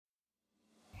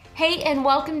Hey, and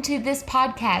welcome to this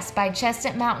podcast by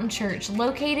Chestnut Mountain Church,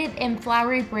 located in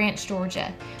Flowery Branch,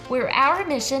 Georgia, where our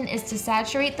mission is to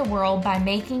saturate the world by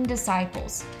making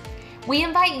disciples. We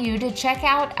invite you to check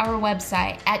out our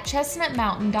website at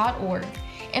chestnutmountain.org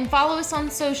and follow us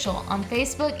on social on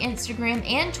Facebook, Instagram,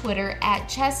 and Twitter at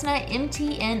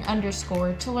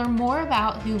chestnutmtn_ to learn more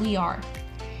about who we are.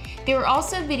 There are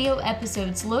also video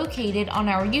episodes located on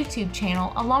our YouTube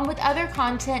channel, along with other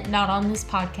content not on this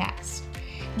podcast.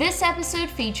 This episode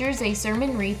features a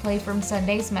sermon replay from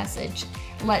Sunday's message.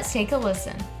 Let's take a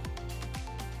listen.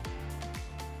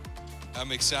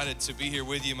 I'm excited to be here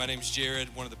with you. My name's Jared,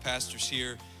 one of the pastors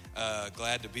here.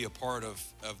 Glad to be a part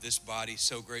of this body.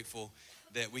 So grateful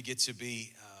that we get to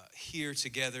be here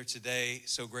together today.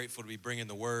 So grateful to be bringing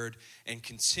the word and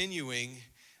continuing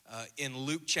in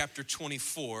Luke chapter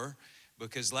 24.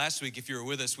 Because last week, if you were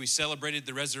with us, we celebrated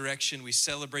the resurrection, we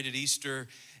celebrated Easter,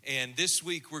 and this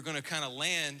week we're going to kind of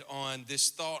land on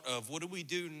this thought of what do we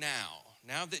do now?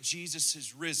 Now that Jesus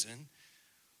has risen,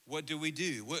 what do we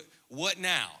do? What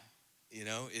now? You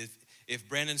know, if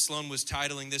Brandon Sloan was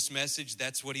titling this message,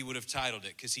 that's what he would have titled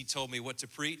it, because he told me what to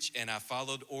preach, and I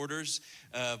followed orders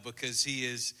because he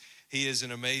is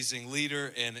an amazing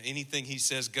leader, and anything he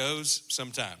says goes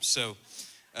sometimes. So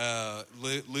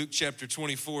Luke chapter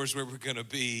 24 is where we're going to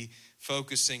be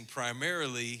focusing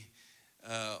primarily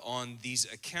on these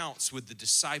accounts with the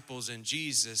disciples and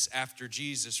Jesus after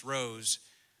Jesus rose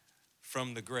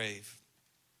from the grave.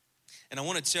 And I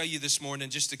want to tell you this morning,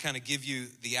 just to kind of give you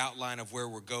the outline of where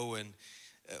we're going,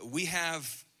 we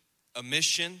have a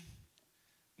mission,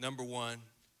 number one.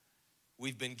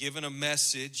 We've been given a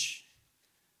message,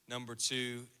 number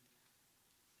two.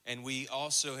 And we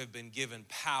also have been given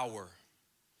power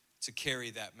to carry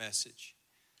that message.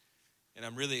 And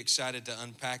I'm really excited to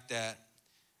unpack that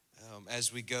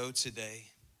as we go today.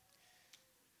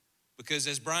 Because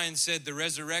as Brian said, the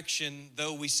resurrection,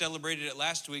 though we celebrated it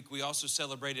last week, we also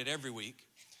celebrate it every week.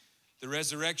 The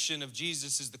resurrection of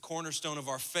Jesus is the cornerstone of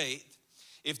our faith.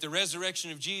 If the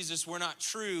resurrection of Jesus were not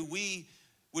true, we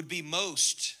would be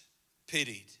most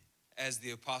pitied, as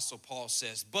the Apostle Paul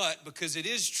says. But because it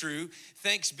is true,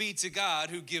 thanks be to God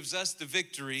who gives us the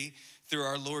victory through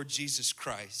our Lord Jesus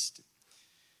Christ.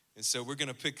 And so we're going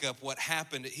to pick up what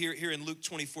happened here in Luke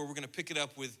 24. We're going to pick it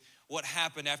up with what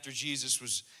happened after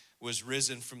Jesus was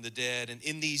risen from the dead. And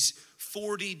in these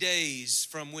 40 days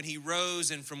from when he rose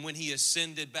and from when he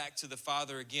ascended back to the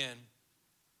Father again,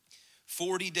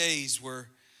 40 days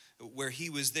where he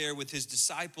was there with his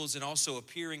disciples and also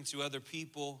appearing to other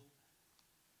people.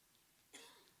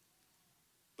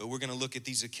 But we're going to look at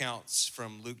these accounts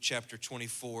from Luke chapter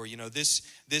 24. You know, this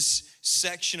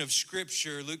section of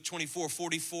scripture, Luke 24,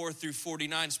 44 through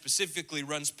 49 specifically,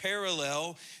 runs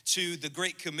parallel to the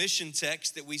Great Commission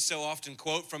text that we so often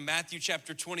quote from Matthew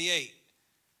chapter 28.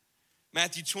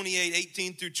 Matthew 28,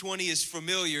 18 through 20 is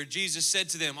familiar. Jesus said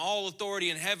to them, "All authority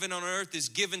in heaven and on earth is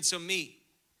given to me.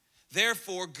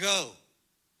 Therefore, go.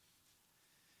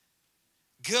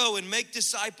 Go and make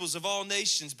disciples of all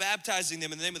nations, baptizing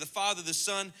them in the name of the Father, the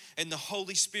Son, and the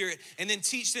Holy Spirit, and then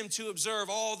teach them to observe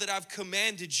all that I've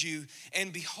commanded you.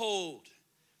 And behold,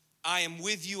 I am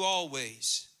with you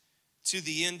always to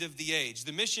the end of the age."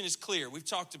 The mission is clear. We've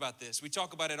talked about this. We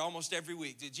talk about it almost every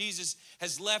week. That Jesus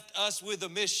has left us with a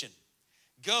mission.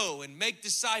 Go and make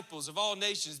disciples of all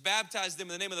nations, baptize them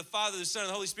in the name of the Father, the Son,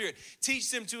 and the Holy Spirit. Teach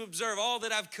them to observe all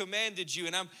that I've commanded you,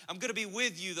 and I'm going to be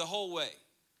with you the whole way.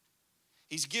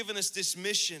 He's given us this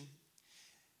mission.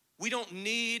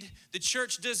 The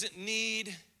church doesn't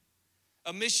need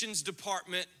a missions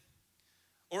department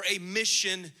or a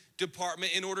mission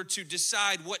department in order to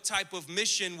decide what type of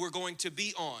mission we're going to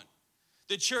be on.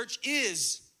 The church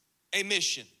is a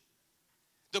mission.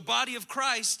 The body of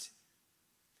Christ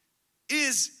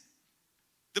is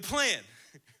the plan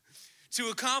to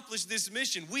accomplish this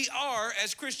mission. We are,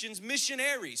 as Christians,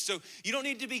 missionaries. So you don't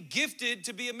need to be gifted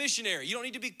to be a missionary. You don't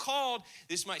need to be called.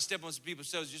 This might step on some people's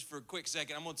toes just for a quick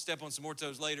second. I'm going to step on some more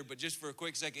toes later, but just for a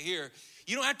quick second here.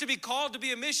 You don't have to be called to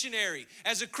be a missionary.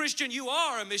 As a Christian, you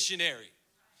are a missionary.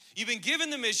 You've been given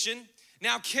the mission.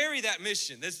 Now carry that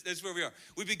mission. That's where we are.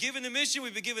 We've been given the mission,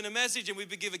 we've been given a message, and we've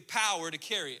been given power to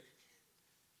carry it.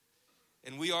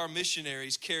 And we are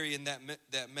missionaries carrying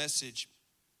that message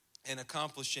and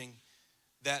accomplishing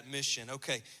that mission.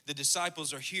 Okay, the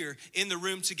disciples are here in the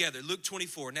room together. Luke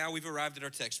 24, now we've arrived at our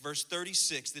text. Verse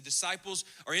 36, the disciples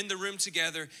are in the room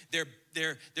together.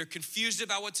 They're confused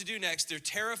about what to do next. They're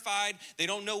terrified. They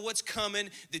don't know what's coming.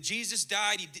 That Jesus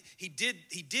died. He did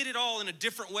it all in a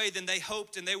different way than they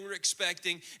hoped and they were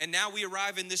expecting. And now we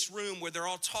arrive in this room where they're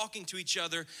all talking to each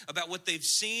other about what they've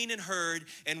seen and heard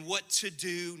and what to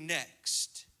do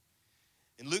next.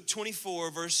 In Luke 24,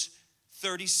 verse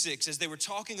 36, as they were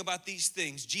talking about these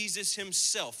things, Jesus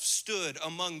himself stood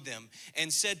among them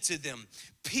and said to them,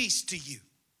 "Peace to you."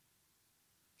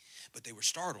 But they were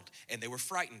startled and they were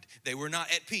frightened. They were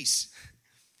not at peace.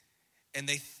 And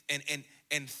they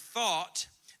thought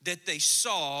that they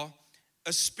saw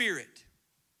a spirit.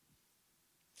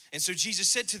 And so Jesus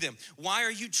said to them, "Why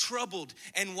are you troubled,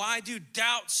 and why do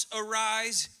doubts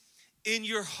arise in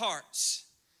your hearts?"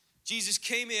 Jesus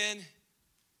came in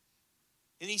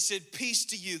and he said, "Peace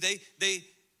to you."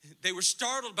 They were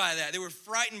startled by that. They were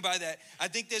frightened by that. I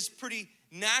think that's pretty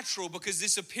natural because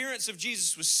this appearance of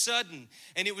Jesus was sudden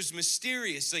and it was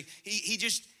mysterious. Like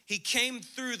he came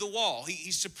through the wall.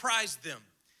 He surprised them.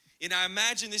 And I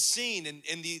imagine this scene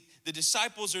and the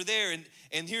disciples are there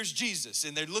and here's Jesus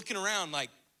and they're looking around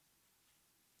like,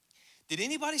 did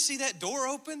anybody see that door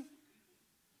open?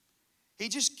 He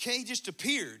just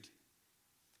appeared.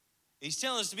 He's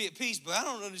telling us to be at peace, but I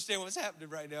don't understand what's happening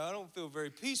right now. I don't feel very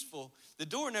peaceful. The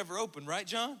door never opened, right,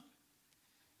 John?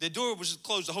 The door was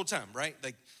closed the whole time, right?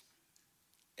 Like,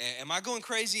 am I going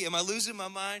crazy? Am I losing my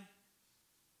mind?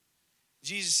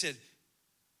 Jesus said,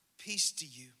 "Peace to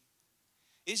you."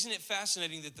 Isn't it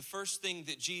fascinating that the first thing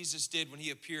that Jesus did when he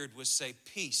appeared was say,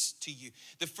 "Peace to you."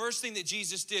 The first thing that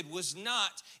Jesus did was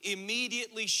not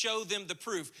immediately show them the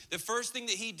proof. The first thing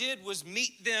that he did was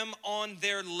meet them on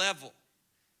their level.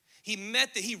 He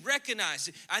met that, he recognized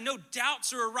it. I know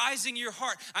doubts are arising in your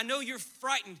heart. I know you're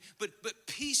frightened, but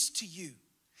peace to you.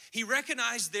 He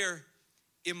recognized their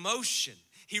emotion.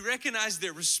 He recognized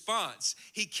their response.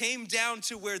 He came down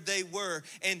to where they were.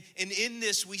 And in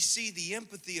this, we see the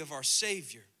empathy of our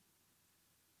Savior.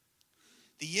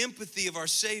 The empathy of our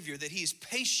Savior, that he is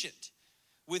patient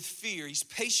with fear. He's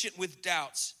patient with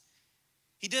doubts.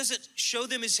 He doesn't show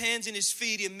them his hands and his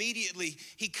feet immediately.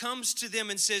 He comes to them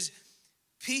and says,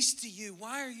 "Peace to you.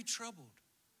 Why are you troubled?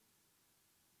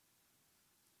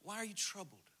 Why are you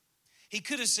troubled?" He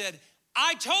could have said,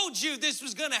 "I told you this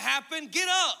was going to happen. Get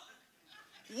up.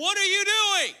 What are you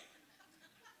doing?"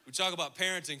 We talk about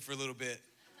parenting for a little bit.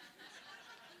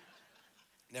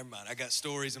 Never mind. I got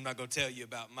stories I'm not going to tell you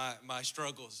about my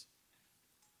struggles.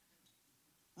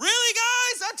 "Really,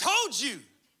 guys? I told you.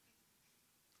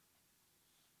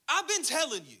 I've been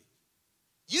telling you.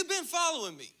 You've been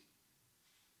following me.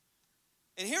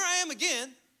 And here I am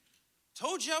again.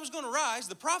 Told you I was going to rise.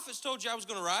 The prophets told you I was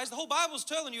going to rise. The whole Bible's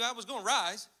telling you I was going to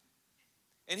rise.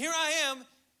 And here I am,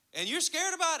 and you're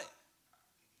scared about it."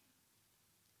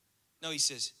 No, he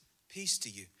says, "Peace to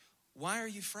you." Why are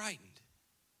you frightened?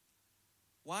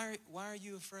 Why are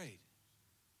you afraid?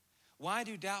 Why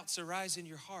do doubts arise in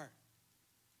your heart?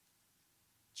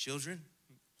 Children.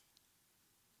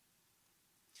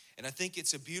 And I think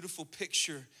it's a beautiful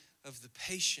picture of the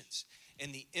patience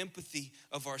and the empathy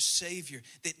of our Savior,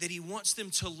 that he wants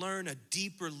them to learn a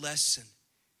deeper lesson,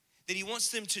 that he wants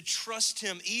them to trust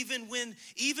him even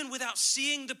without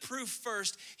seeing the proof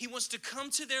first. He wants to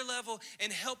come to their level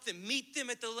and help them, meet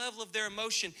them at the level of their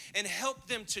emotion and help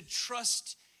them to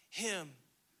trust him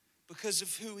because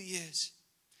of who he is,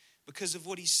 because of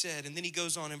what he said. And then he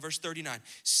goes on in verse 39,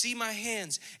 "See my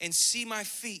hands and see my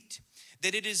feet,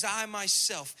 that it is I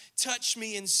myself. Touch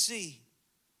me and see."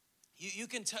 You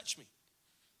can touch me.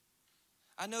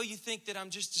 I know you think that I'm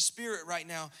just a spirit right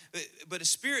now, but a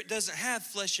spirit doesn't have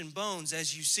flesh and bones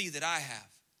as you see that I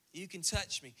have. You can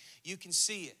touch me. You can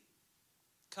see it.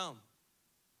 Come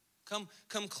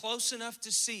close enough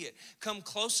to see it. Come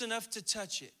close enough to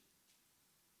touch it.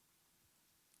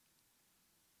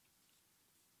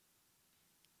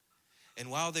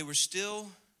 And while they were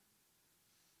still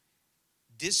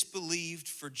disbelieved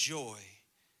for joy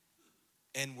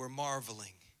and were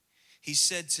marveling, he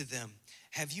said to them,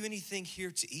 "Have you anything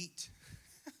here to eat?"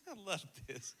 I love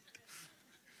this.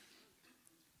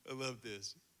 I love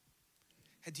this.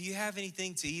 "Do you have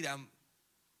anything to eat?" I'm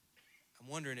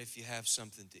wondering if you have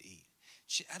something to eat.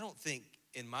 I don't think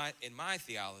in my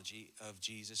theology of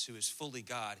Jesus, who is fully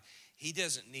God, he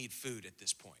doesn't need food at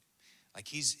this point. Like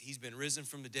he's been risen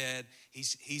from the dead.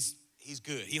 He's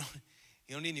good. He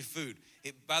don't need any food.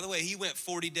 By the way, he went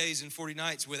 40 days and 40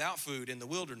 nights without food in the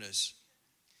wilderness.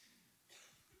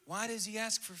 Why does he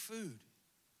ask for food?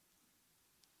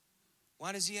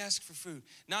 Why does he ask for food?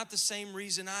 Not the same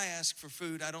reason I ask for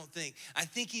food, I don't think. I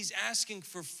think he's asking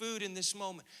for food in this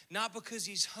moment, not because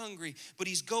he's hungry, but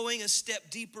he's going a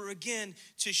step deeper again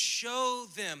to show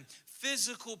them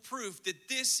physical proof that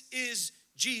this is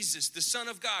Jesus, the Son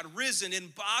of God, risen in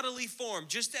bodily form,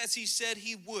 just as he said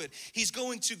he would. He's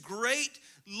going to great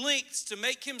lengths to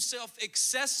make himself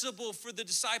accessible for the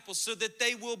disciples so that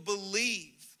they will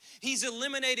believe. He's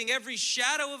eliminating every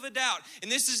shadow of a doubt.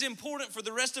 And this is important for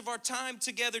the rest of our time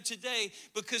together today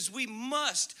because we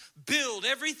must build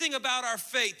everything about our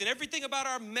faith and everything about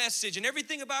our message and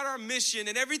everything about our mission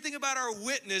and everything about our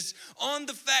witness on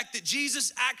the fact that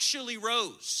Jesus actually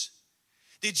rose,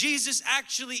 that Jesus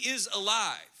actually is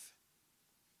alive.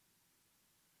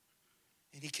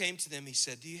 And he came to them, he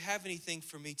said, "Do you have anything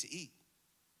for me to eat?"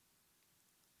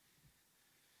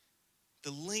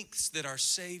 The lengths that our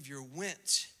Savior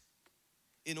went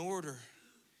in order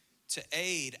to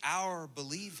aid our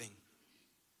believing.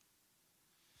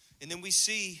 And then we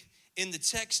see in the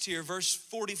text here, verse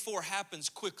 44 happens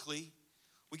quickly.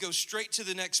 We go straight to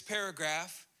the next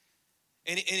paragraph.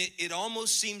 And it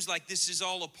almost seems like this is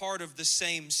all a part of the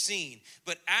same scene.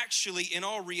 But actually, in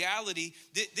all reality,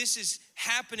 this is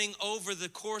happening over the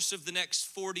course of the next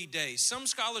 40 days. Some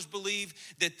scholars believe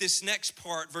that this next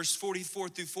part, verse 44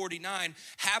 through 49,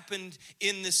 happened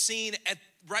in the scene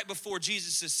right before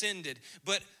Jesus ascended.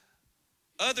 But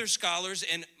other scholars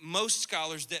and most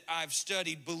scholars that I've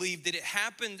studied believe that it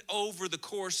happened over the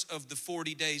course of the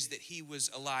 40 days that he was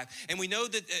alive. And we know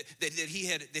that he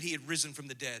had risen from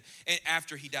the dead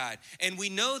after he died. And we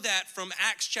know that from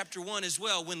Acts chapter 1 as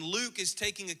well, when Luke is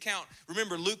taking account.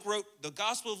 Remember, Luke wrote the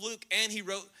Gospel of Luke and he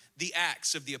wrote the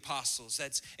Acts of the Apostles.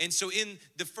 And so in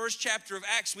the first chapter of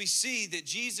Acts, we see that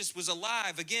Jesus was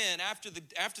alive again after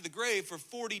the grave for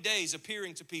 40 days,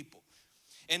 appearing to people.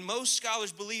 And most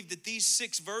scholars believe that these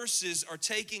 6 verses are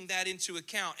taking that into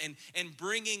account and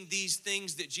bringing these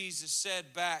things that Jesus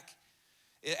said back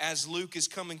as Luke is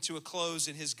coming to a close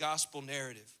in his gospel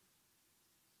narrative.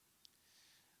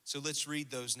 So let's read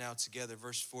those now together.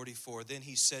 Verse 44, "Then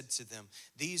he said to them,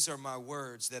 'These are my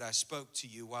words that I spoke to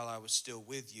you while I was still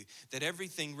with you, that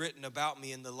everything written about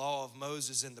me in the law of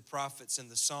Moses and the prophets and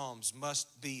the Psalms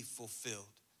must be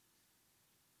fulfilled.'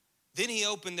 Then he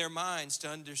opened their minds to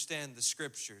understand the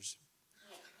scriptures.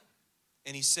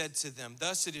 And he said to them,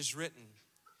 'Thus it is written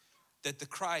that the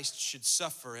Christ should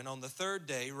suffer and on the third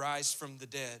day rise from the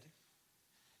dead,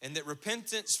 and that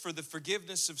repentance for the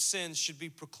forgiveness of sins should be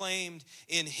proclaimed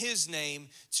in his name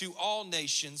to all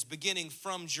nations, beginning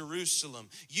from Jerusalem.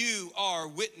 You are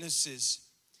witnesses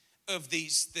of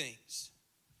these things.'"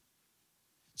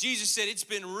 Jesus said, it's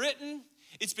been written,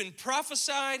 it's been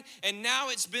prophesied, and now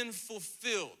it's been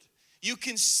fulfilled. You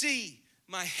can see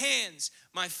my hands,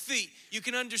 my feet. You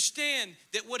can understand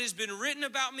that what has been written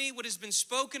about me, what has been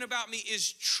spoken about me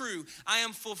is true. I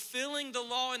am fulfilling the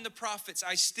law and the prophets.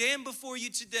 I stand before you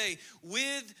today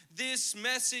with this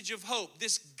message of hope,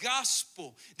 this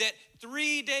gospel that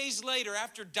 3 days later,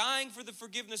 after dying for the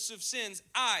forgiveness of sins,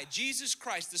 I, Jesus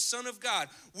Christ, the Son of God,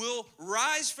 will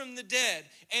rise from the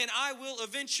dead and I will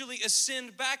eventually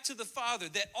ascend back to the Father,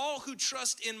 that all who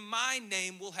trust in my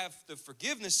name will have the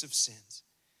forgiveness of sins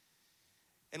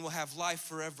and will have life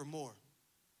forevermore.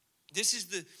 This is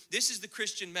the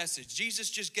Christian message. Jesus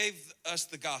just gave us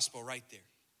the gospel right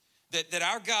there. That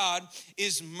our God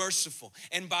is merciful.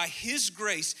 And by his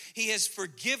grace, he has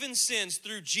forgiven sins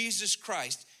through Jesus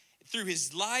Christ. Through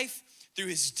his life, through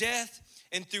his death,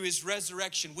 and through his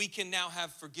resurrection, we can now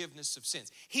have forgiveness of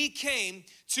sins. He came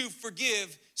to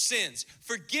forgive sins.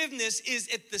 Forgiveness is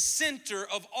at the center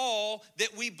of all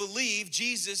that we believe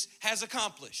Jesus has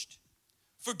accomplished.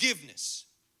 Forgiveness.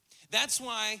 That's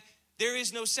why there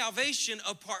is no salvation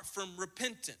apart from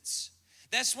repentance.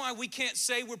 That's why we can't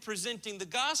say we're presenting the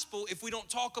gospel if we don't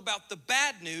talk about the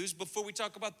bad news before we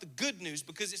talk about the good news,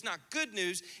 because it's not good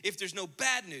news if there's no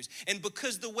bad news. And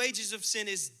because the wages of sin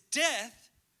is death,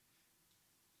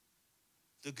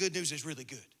 the good news is really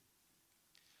good.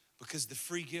 Because the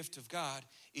free gift of God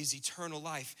is eternal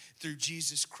life through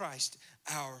Jesus Christ,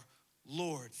 our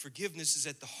Lord. Forgiveness is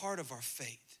at the heart of our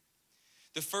faith.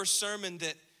 The first sermon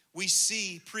that we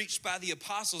see preached by the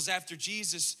apostles after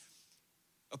Jesus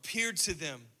appeared to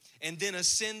them and then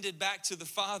ascended back to the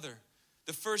Father.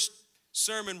 The first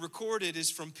sermon recorded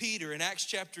is from Peter in Acts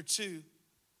chapter 2.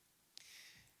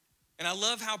 And I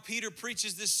love how Peter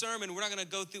preaches this sermon. We're not going to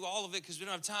go through all of it because we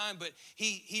don't have time, but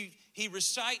he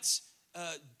recites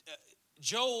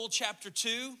Joel chapter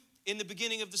 2 in the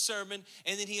beginning of the sermon,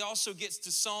 and then he also gets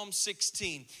to Psalm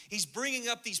 16. He's bringing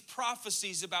up these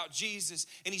prophecies about Jesus,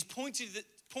 and he's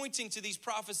pointing to these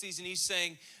prophecies, and he's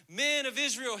saying, "Men of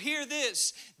Israel, hear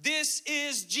this. This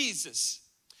is Jesus,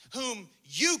 whom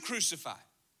you crucified."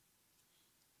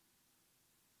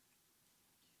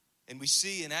 And we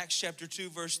see in Acts chapter 2,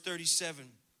 verse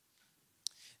 37,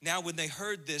 "Now when they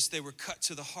heard this, they were cut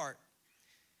to the heart.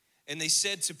 And they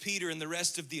said to Peter and the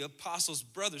rest of the apostles,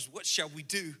 'Brothers, what shall we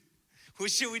do?' What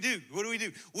shall we do? What do we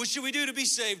do? What should we do to be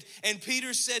saved?" And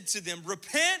Peter said to them,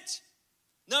 "Repent,"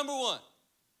 number one,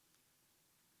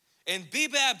 and be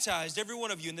baptized, every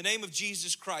one of you, in the name of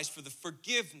Jesus Christ for the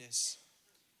forgiveness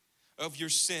of your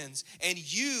sins, and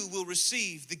you will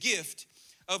receive the gift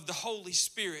of the Holy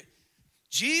Spirit.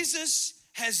 Jesus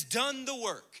has done the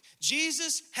work.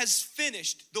 Jesus has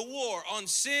finished the war on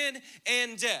sin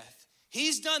and death.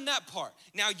 He's done that part.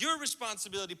 Now your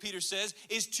responsibility, Peter says,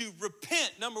 is to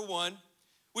repent, number one,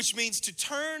 which means to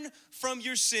turn from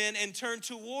your sin and turn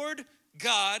toward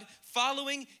God,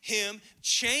 following him,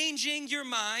 changing your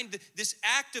mind, this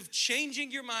act of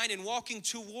changing your mind and walking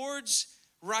towards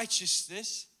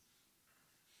righteousness.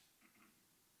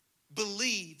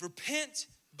 Believe, repent,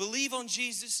 believe on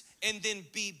Jesus, and then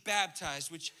be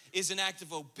baptized, which is an act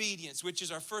of obedience, which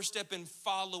is our first step in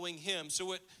following him. So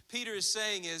what Peter is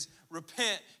saying is,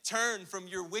 repent, turn from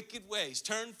your wicked ways,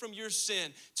 turn from your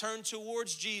sin, turn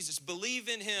towards Jesus, believe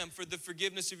in him for the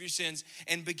forgiveness of your sins,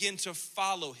 and begin to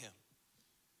follow him.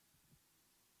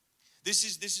 This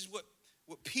is what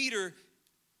Peter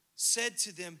said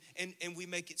to them, and we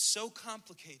make it so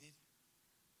complicated.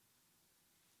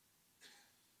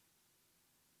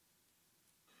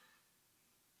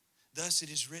 Thus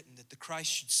it is written that the Christ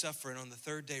should suffer and on the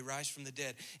third day rise from the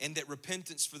dead, and that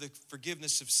repentance for the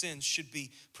forgiveness of sins should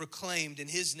be proclaimed in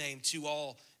his name to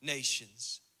all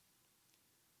nations.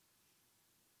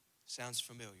 Sounds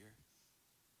familiar.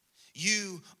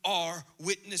 You are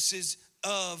witnesses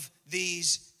of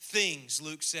these things,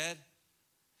 Luke said.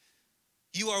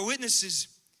 You are witnesses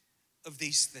of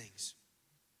these things.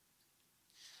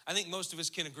 I think most of us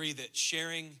can agree that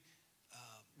sharing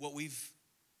what we've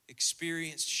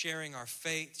experienced, sharing our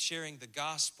faith, sharing the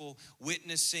gospel,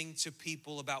 witnessing to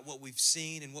people about what we've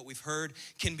seen and what we've heard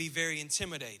can be very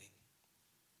intimidating.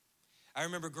 I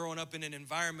remember growing up in an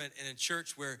environment in a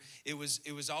church where it was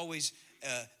always,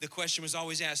 the question was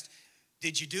always asked,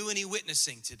 did you do any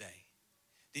witnessing today?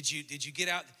 Did you get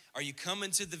out? Are you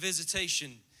coming to the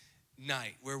visitation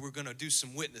night where we're going to do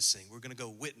some witnessing? We're going to go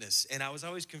witness. And I was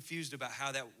always confused about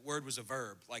how that word was a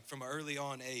verb, like from an early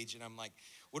on age. And I'm like,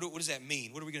 what does that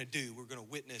mean? What are we going to do? We're going to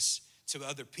witness to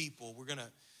other people.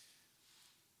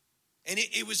 And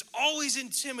it was always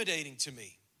intimidating to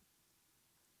me.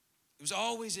 It was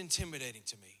always intimidating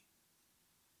to me.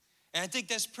 And I think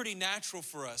that's pretty natural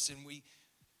for us. And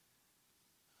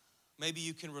maybe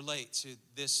you can relate to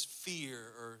this fear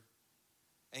or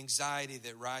anxiety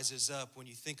that rises up when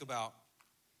you think about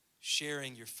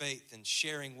sharing your faith and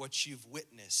sharing what you've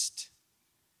witnessed.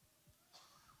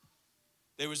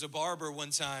 There was a barber one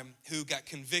time who got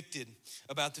convicted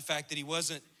about the fact that he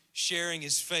wasn't sharing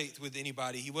his faith with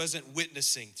anybody. He wasn't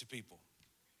witnessing to people.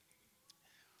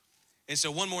 And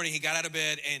so one morning he got out of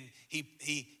bed and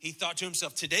he thought to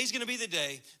himself, today's gonna be the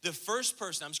day, the first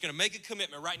person, I'm just gonna make a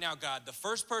commitment right now, God, the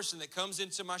first person that comes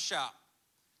into my shop,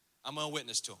 I'm gonna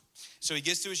witness to him. So he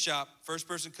gets to his shop, first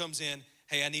person comes in,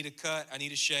 hey, I need a cut, I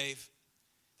need a shave.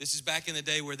 This is back in the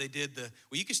day where they did well,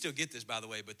 you can still get this, by the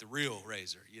way, but the real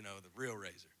razor, the real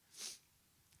razor.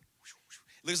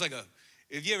 It looks like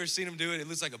if you ever seen them do it, it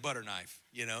looks like a butter knife,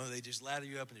 They just lather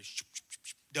you up and just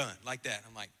done, like that.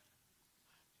 I'm like.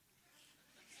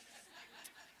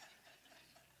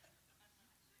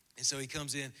 And so he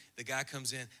comes in, the guy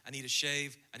comes in, I need a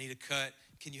shave, I need a cut,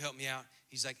 can you help me out?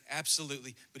 He's like,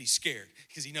 absolutely, but he's scared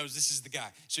because he knows this is the guy.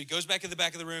 So he goes back in the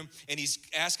back of the room and he's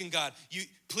asking God,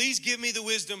 please give me the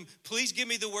wisdom, please give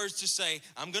me the words to say.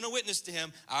 I'm gonna witness to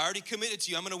him. I already committed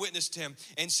to you, I'm gonna witness to him.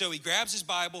 And so he grabs his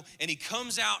Bible and he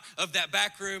comes out of that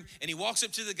back room and he walks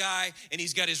up to the guy and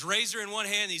he's got his razor in one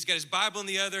hand, and he's got his Bible in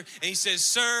the other, and he says,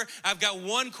 sir, I've got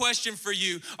one question for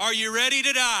you. Are you ready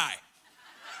to die?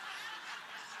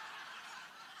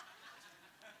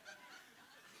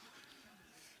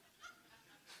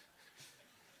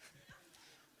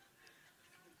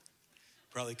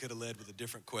 Probably could have led with a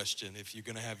different question if you're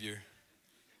going to have your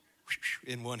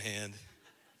in one hand.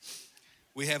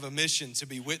 We have a mission to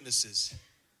be witnesses.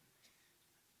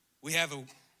 We have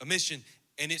a mission,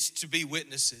 and it's to be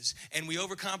witnesses. And we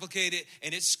overcomplicate it,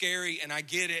 and it's scary, and I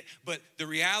get it. But the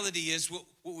reality is what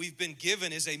we've been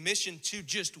given is a mission to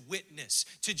just witness,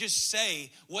 to just say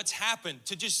what's happened,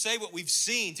 to just say what we've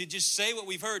seen, to just say what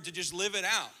we've heard, to just live it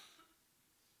out.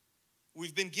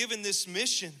 We've been given this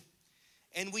mission.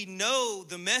 And we know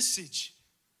the message.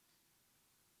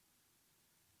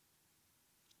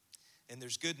 And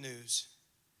there's good news.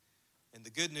 And the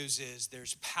good news is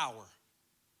there's power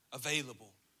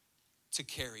available to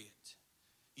carry it.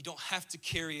 You don't have to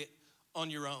carry it on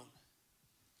your own.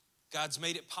 God's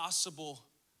made it possible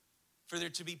for there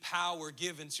to be power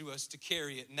given to us to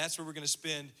carry it. And that's where we're going to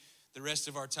spend the rest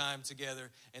of our time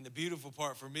together. And the beautiful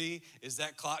part for me is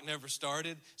that clock never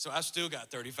started, so I've still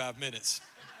got 35 minutes.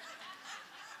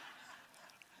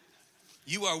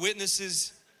 You are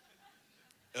witnesses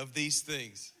of these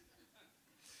things.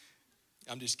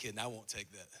 I'm just kidding. I won't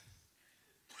take that.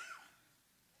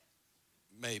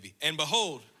 Maybe. And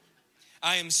behold,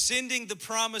 I am sending the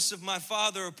promise of my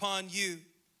Father upon you.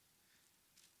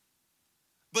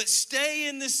 But stay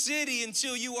in the city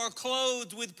until you are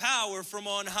clothed with power from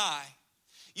on high.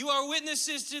 You are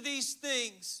witnesses to these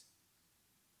things.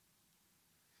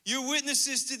 You're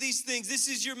witnesses to these things. This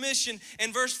is your mission.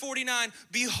 And verse 49,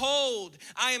 behold,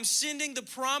 I am sending the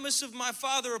promise of my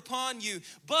Father upon you,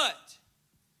 but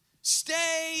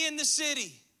stay in the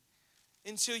city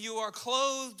until you are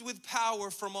clothed with power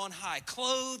from on high.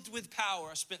 Clothed with power.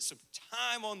 I spent some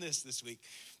time on this week.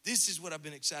 This is what I've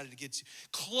been excited to get to.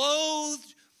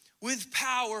 Clothed with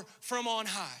power from on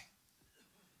high.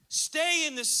 Stay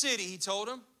in the city, he told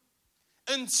him,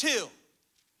 until.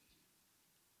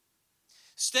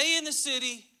 Stay in the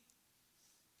city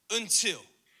until.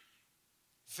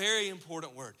 Very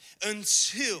important word.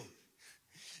 Until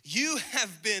you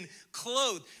have been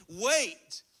clothed.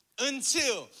 Wait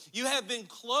until you have been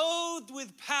clothed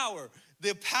with power.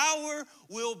 The power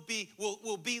will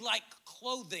be like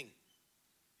clothing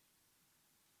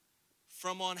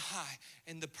from on high.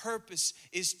 And the purpose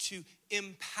is to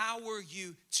empower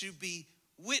you to be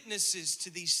witnesses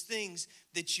to these things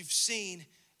that you've seen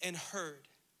and heard.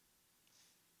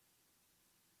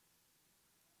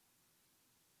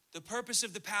 The purpose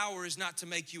of the power is not to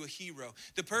make you a hero.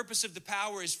 The purpose of the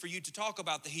power is for you to talk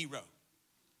about the hero.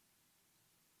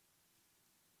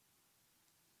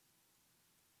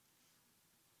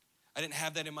 I didn't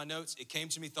have that in my notes. It came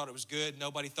to me, thought it was good.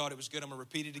 Nobody thought it was good. I'm going to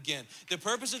repeat it again. The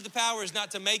purpose of the power is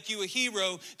not to make you a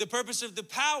hero. The purpose of the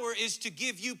power is to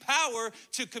give you power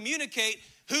to communicate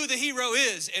who the hero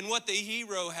is and what the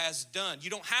hero has done. You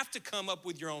don't have to come up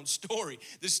with your own story.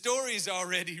 The story is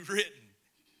already written.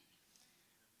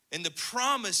 And the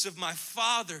promise of my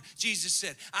Father, Jesus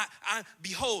said,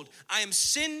 behold, I am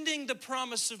sending the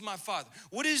promise of my Father.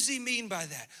 What does he mean by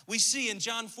that? We see in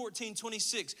John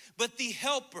 14:26, but the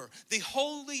Helper, the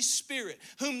Holy Spirit,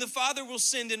 whom the Father will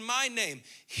send in my name,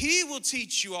 he will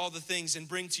teach you all the things and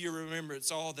bring to your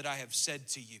remembrance all that I have said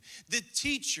to you. The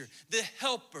teacher, the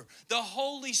Helper, the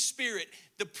Holy Spirit,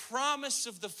 the promise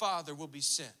of the Father will be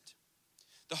sent.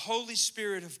 The Holy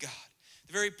Spirit of God,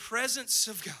 the very presence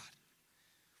of God,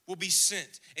 will be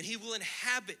sent, and he will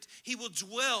inhabit, he will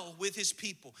dwell with his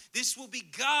people. This will be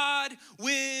God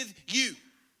with you.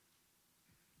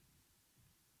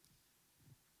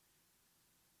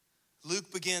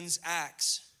 Luke begins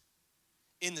Acts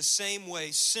in the same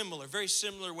way, very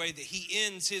similar way that he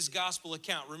ends his gospel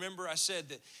account. Remember I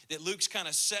said that Luke's kind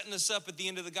of setting us up at the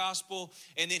end of the gospel,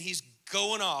 and then he's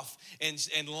going off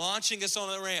and launching us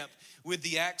on a ramp with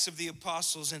the Acts of the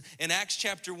Apostles. And in Acts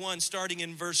chapter 1, starting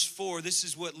in verse 4, this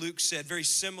is what Luke said, very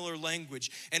similar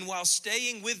language. And while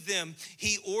staying with them,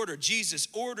 Jesus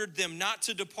ordered them not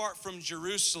to depart from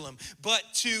Jerusalem, but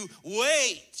to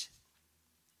wait.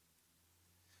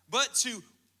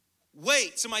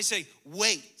 Somebody say,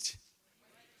 wait.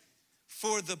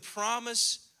 For the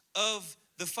promise of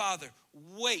the Father.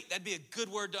 Wait, that'd be a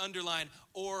good word to underline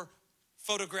or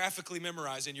photographically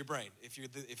memorize in your brain if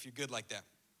you're good like that.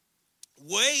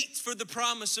 Wait for the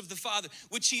promise of the Father,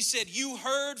 which he said, you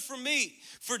heard from me.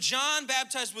 For John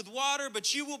baptized with water,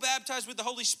 but you will baptize with the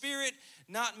Holy Spirit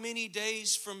not many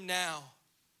days from now.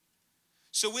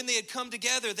 So when they had come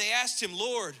together, they asked him,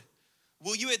 Lord,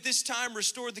 will you at this time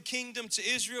restore the kingdom to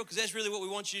Israel? Because that's really what we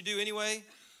want you to do anyway.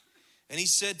 And he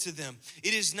said to them,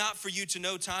 it is not for you to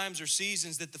know times or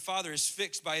seasons that the Father is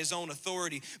fixed by his own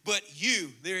authority, but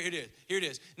you, here it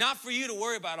is, not for you to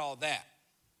worry about all that.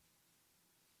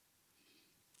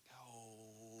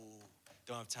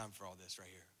 Don't have time for all this right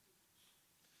here.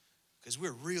 Because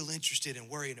we're real interested in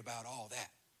worrying about all that.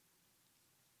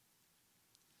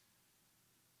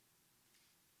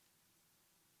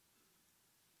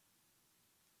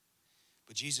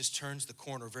 But Jesus turns the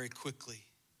corner very quickly.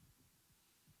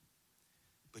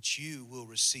 But you will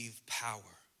receive power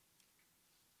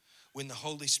when the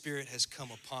Holy Spirit has come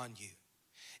upon you.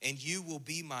 And you will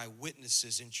be my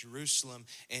witnesses in Jerusalem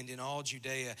and in all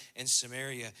Judea and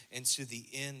Samaria and to the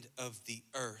end of the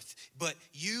earth. But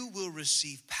you will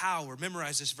receive power.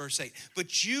 Memorize this verse 8.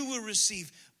 But you will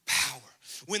receive power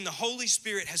when the Holy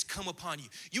Spirit has come upon you.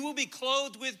 You will be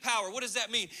clothed with power. What does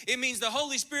that mean? It means the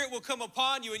Holy Spirit will come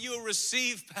upon you and you will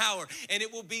receive power. And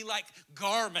it will be like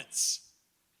garments.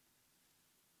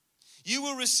 You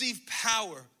will receive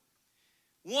power.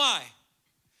 Why?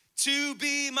 to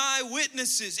be my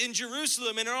witnesses in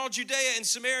Jerusalem and in all Judea and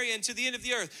Samaria and to the end of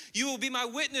the earth. You will be my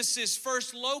witnesses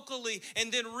first locally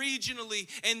and then regionally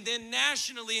and then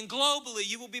nationally and globally.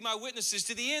 You will be my witnesses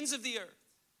to the ends of the earth.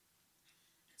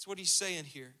 That's what he's saying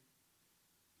here.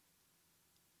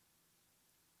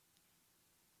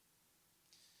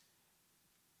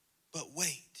 But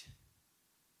wait,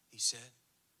 he said.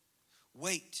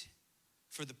 Wait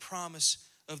for the promise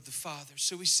of the Father.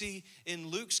 So we see in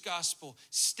Luke's gospel,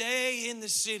 stay in the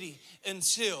city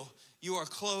until you are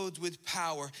clothed with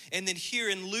power. And then here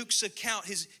in Luke's account,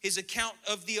 his account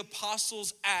of the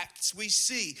apostles' acts, we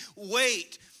see,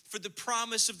 wait for the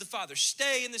promise of the Father.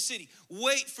 Stay in the city.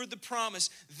 Wait for the promise.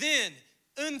 Then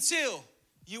until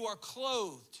you are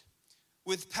clothed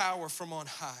with power from on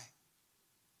high.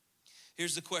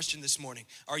 Here's the question this morning.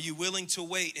 Are you willing to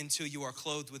wait until you are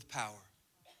clothed with power?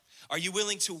 Are you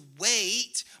willing to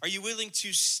wait? Are you willing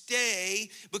to stay?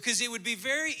 Because it would be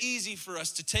very easy for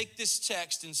us to take this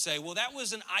text and say, well, that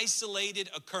was an isolated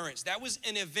occurrence. That was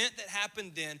an event that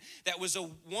happened then. That was a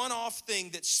one-off thing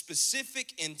that's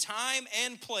specific in time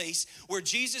and place where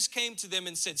Jesus came to them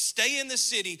and said, stay in the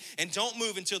city and don't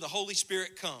move until the Holy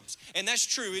Spirit comes. And that's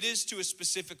true. It is to a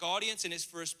specific audience and it's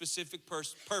for a specific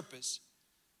purpose.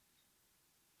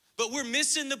 But we're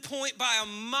missing the point by a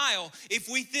mile if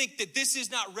we think that this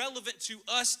is not relevant to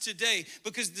us today,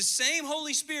 because the same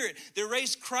Holy Spirit that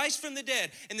raised Christ from the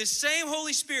dead and the same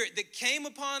Holy Spirit that came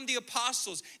upon the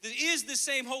apostles, that is the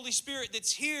same Holy Spirit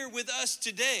that's here with us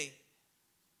today.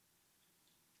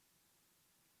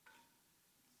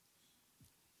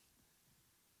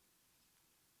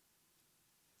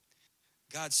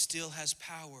 God still has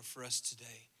power for us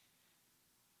today.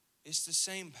 It's the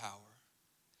same power.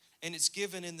 And it's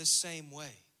given in the same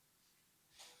way.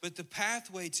 But the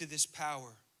pathway to this power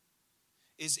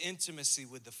is intimacy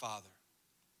with the Father.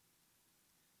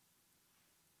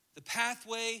 The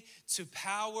pathway to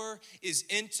power is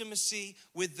intimacy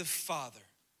with the Father.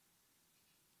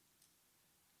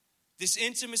 This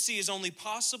intimacy is only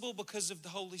possible because of the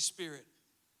Holy Spirit.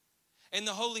 And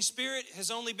the Holy Spirit has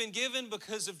only been given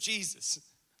because of Jesus.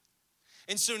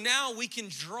 And so now we can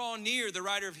draw near, the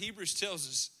writer of Hebrews tells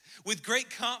us, with great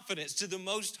confidence to the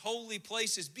most holy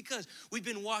places because we've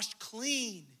been washed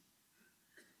clean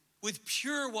with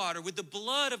pure water, with the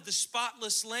blood of the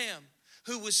spotless Lamb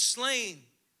who was slain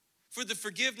for the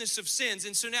forgiveness of sins.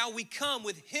 And so now we come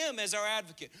with him as our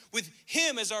advocate, with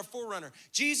him as our forerunner.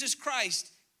 Jesus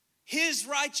Christ, his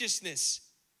righteousness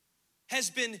has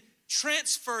been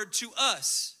transferred to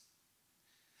us.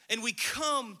 And we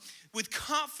come with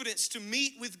confidence to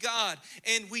meet with God,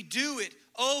 and we do it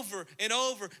over and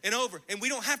over and over. And we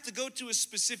don't have to go to a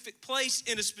specific place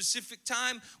in a specific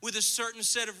time with a certain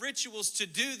set of rituals to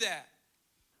do that.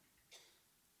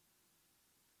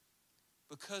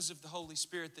 Because of the Holy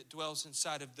Spirit that dwells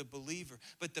inside of the believer.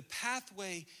 But the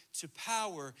pathway to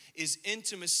power is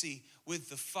intimacy with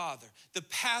the Father. The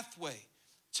pathway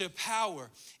to power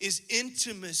is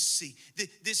intimacy.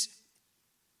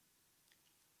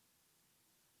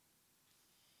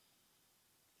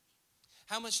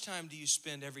 How much time do you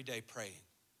spend every day praying?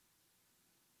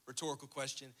 Rhetorical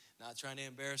question, not trying to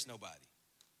embarrass nobody.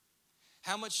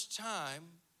 How much time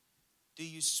do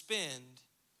you spend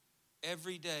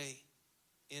every day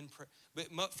in prayer?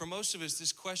 But for most of us,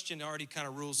 this question already kind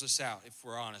of rules us out, if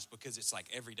we're honest, because it's like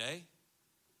every day.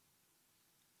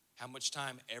 How much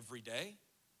time every day?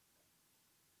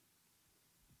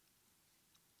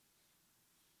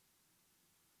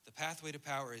 The pathway to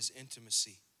power is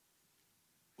intimacy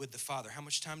with the Father. How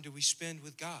much time do we spend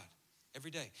with God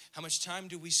every day? How much time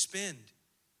do we spend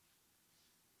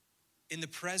in the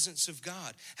presence of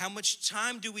God? How much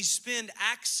time do we spend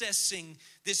accessing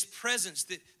this presence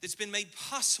that's been made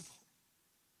possible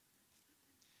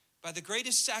by the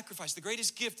greatest sacrifice, the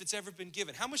greatest gift that's ever been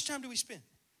given? How much time do we spend?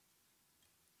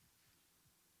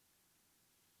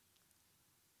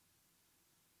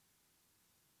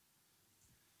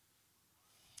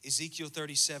 Ezekiel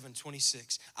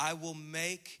 37:26. I will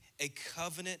make a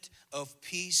covenant of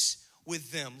peace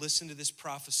with them. Listen to this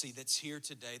prophecy that's here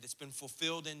today, that's been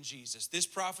fulfilled in Jesus. This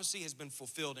prophecy has been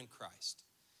fulfilled in Christ.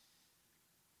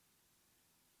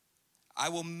 I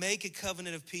will make a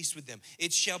covenant of peace with them.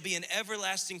 It shall be an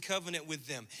everlasting covenant with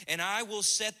them. And I will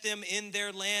set them in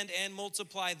their land and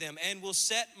multiply them, and will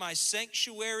set my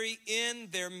sanctuary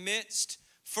in their midst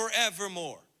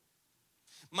forevermore.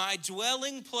 My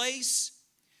dwelling place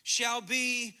shall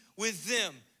be with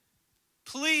them,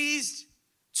 pleased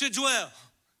to dwell.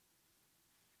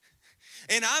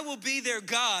 And I will be their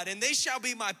God, and they shall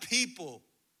be my people.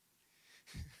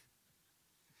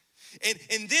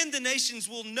 And then the nations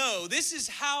will know. This is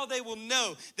how they will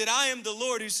know that I am the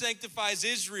Lord who sanctifies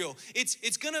Israel.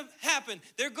 It's going to happen.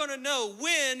 They're going to know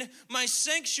when my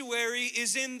sanctuary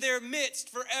is in their midst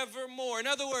forevermore. In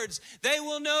other words, they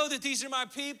will know that these are my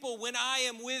people when I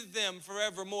am with them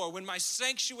forevermore, when my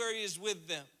sanctuary is with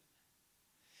them,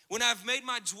 when I've made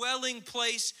my dwelling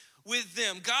place with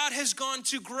them. God has gone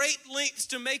to great lengths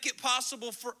to make it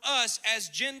possible for us as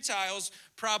Gentiles,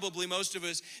 probably most of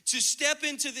us, to step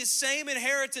into this same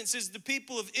inheritance as the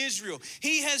people of Israel.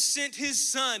 He has sent his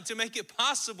son to make it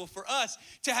possible for us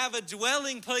to have a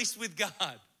dwelling place with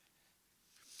God.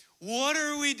 What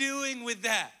are we doing with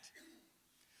that?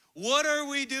 What are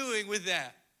we doing with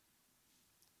that?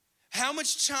 How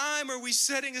much time are we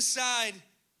setting aside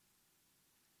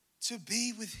to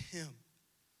be with him?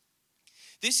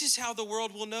 This is how the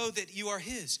world will know that you are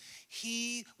his.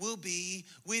 He will be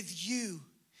with you.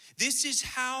 This is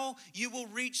how you will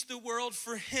reach the world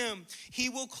for him. He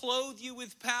will clothe you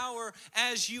with power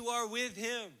as you are with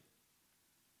him.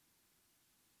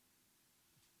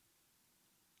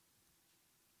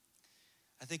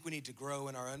 I think we need to grow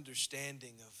in our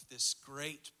understanding of this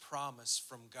great promise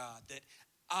from God that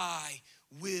I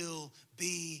will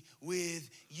be with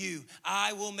you.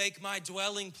 I will make my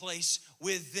dwelling place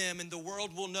with them, and the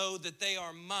world will know that they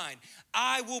are mine.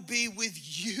 I will be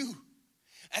with you.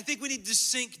 I think we need to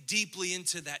sink deeply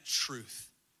into that truth.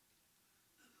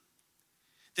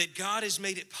 That God has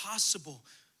made it possible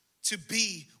to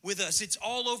be with us. It's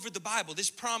all over the Bible. This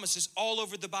promise is all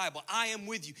over the Bible. I am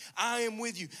with you. I am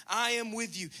with you. I am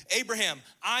with you. Abraham,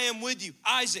 I am with you.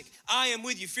 Isaac, I am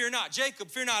with you. Fear not. Jacob,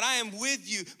 fear not. I am with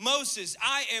you. Moses,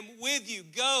 I am with you.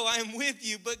 Go, I am with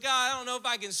you. But God, I don't know if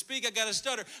I can speak. I got to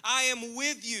stutter. I am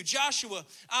with you. Joshua,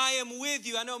 I am with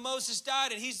you. I know Moses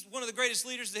died and he's one of the greatest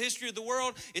leaders in the history of the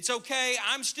world. It's okay.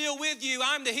 I'm still with you.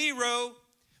 I'm the hero.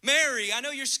 Mary, I know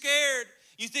you're scared.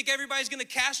 You think everybody's going to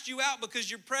cast you out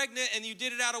because you're pregnant and you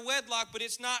did it out of wedlock, but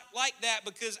it's not like that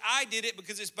because I did it,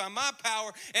 because it's by my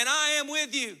power, and I am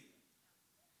with you.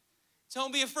 So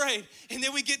don't be afraid. And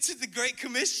then we get to the Great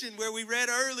Commission where we read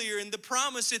earlier, and the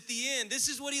promise at the end. This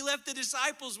is what he left the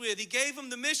disciples with. He gave them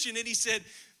the mission and he said,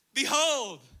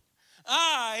 behold,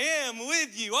 I am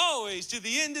with you always to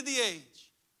the end of the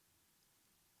age.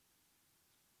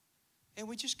 And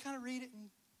we just kind of read it and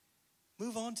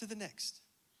move on to the next.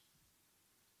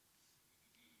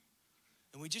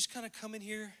 And we just kind of come in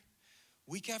here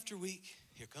week after week.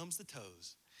 Here comes the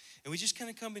toes. And we just kind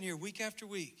of come in here week after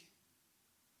week.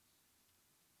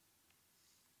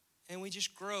 And we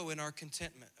just grow in our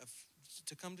contentment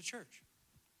to come to church.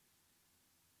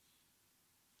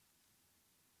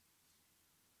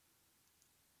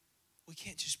 We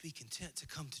can't just be content to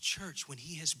come to church when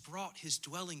he has brought his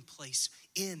dwelling place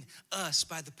in us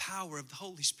by the power of the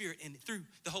Holy Spirit and through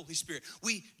the Holy Spirit.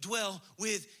 We dwell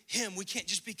with him. We can't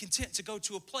just be content to go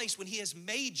to a place when he has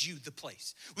made you the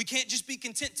place. We can't just be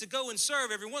content to go and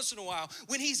serve every once in a while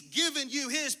when he's given you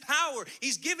his power.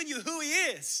 He's given you who he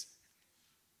is.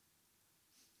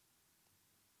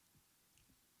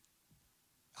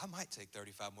 I might take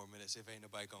 35 more minutes if ain't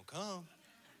nobody gonna come.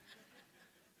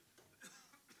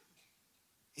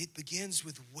 It begins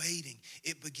with waiting.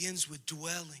 It begins with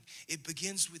dwelling. It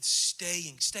begins with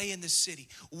staying. Stay in the city.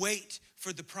 Wait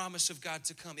for the promise of God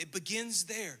to come. It begins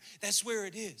there. That's where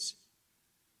it is.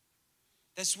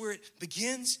 That's where it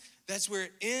begins. That's where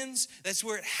it ends. That's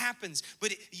where it happens.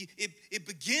 But it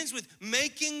begins with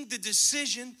making the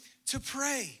decision to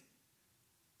pray.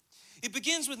 It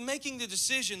begins with making the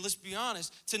decision, let's be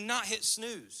honest, to not hit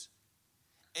snooze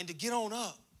and to get on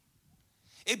up.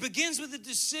 It begins with a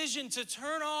decision to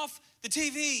turn off the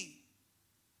TV.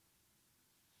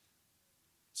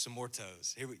 Some more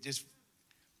toes. Here we just.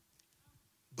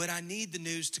 But I need the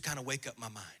news to kind of wake up my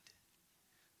mind.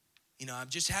 You know, I'm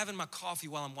just having my coffee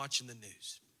while I'm watching the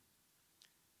news.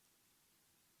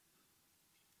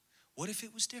 What if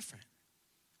it was different?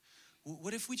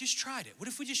 What if we just tried it? What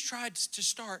if we just tried to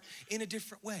start in a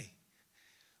different way?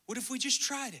 What if we just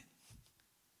tried it?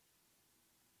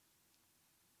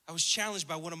 I was challenged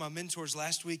by one of my mentors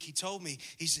last week. He told me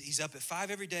he's up at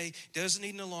 5 every day, doesn't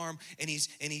need an alarm, and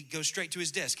he goes straight to his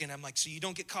desk. And I'm like, so you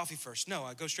don't get coffee first? No,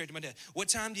 I go straight to my desk. What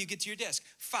time do you get to your desk?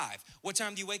 5. What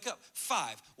time do you wake up?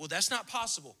 5. Well, that's not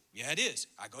possible. Yeah, it is.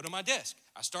 I go to my desk.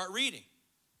 I start reading.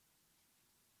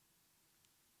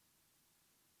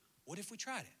 What if we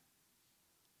tried it?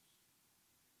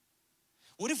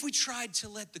 What if we tried to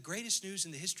let the greatest news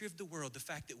in the history of the world, the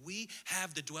fact that we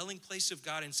have the dwelling place of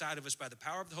God inside of us by the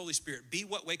power of the Holy Spirit, be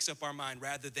what wakes up our mind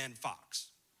rather than Fox?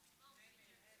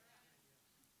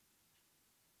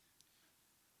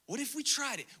 What if we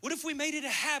tried it? What if we made it a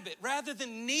habit rather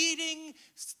than needing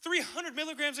 300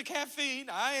 milligrams of caffeine,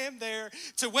 I am there,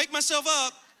 to wake myself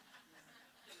up?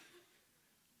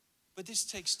 But this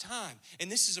takes time,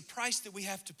 and this is a price that we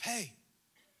have to pay.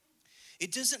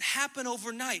 It doesn't happen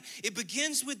overnight. It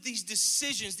begins with these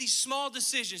decisions, these small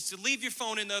decisions, to leave your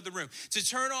phone in the other room, to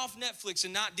turn off Netflix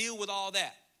and not deal with all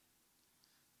that.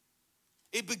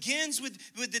 It begins with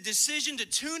the decision to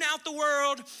tune out the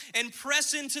world and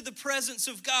press into the presence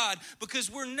of God,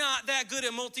 because we're not that good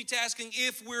at multitasking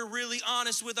if we're really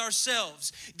honest with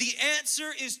ourselves. The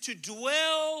answer is to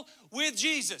dwell with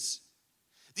Jesus.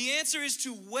 The answer is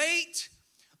to wait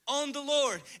on the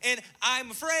Lord. And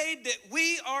I'm afraid that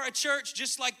we are a church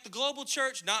just like the global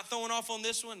church, not throwing off on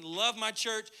this one, love my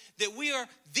church, that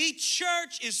the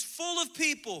church is full of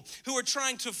people who are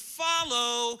trying to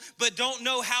follow but don't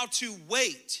know how to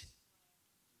wait.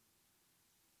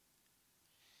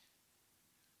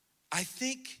 I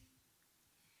think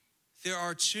there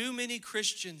are too many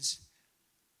Christians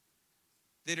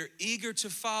that are eager to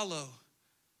follow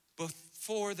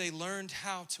before they learned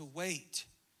how to wait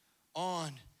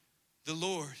on the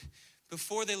Lord,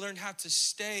 before they learned how to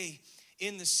stay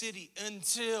in the city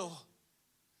until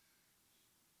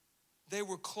they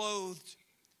were clothed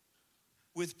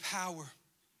with power.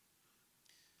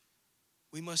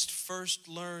 We must first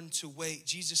learn to wait.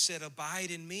 Jesus said,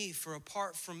 abide in me, for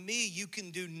apart from me, you can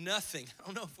do nothing. I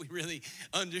don't know if we really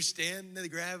understand the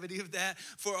gravity of that.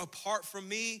 For apart from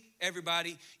me,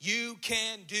 everybody, you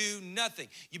can do nothing.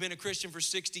 You've been a Christian for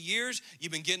 60 years.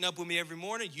 You've been getting up with me every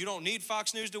morning. You don't need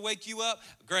Fox News to wake you up.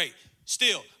 Great.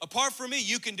 Still, apart from me,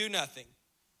 you can do nothing.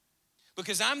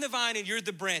 Because I'm the vine and you're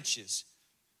the branches.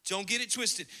 Don't get it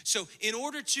twisted. So in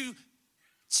order to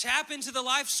tap into the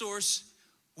life source,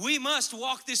 we must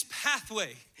walk this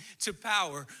pathway to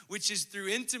power, which is through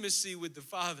intimacy with the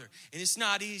Father. And it's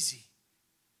not easy.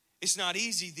 It's not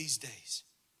easy these days.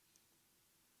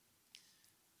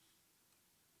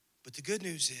 But the good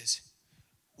news is,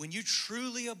 when you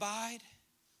truly abide,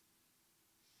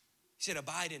 he said,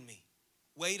 abide in me,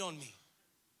 wait on me,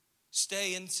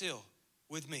 stay until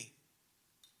with me.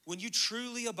 When you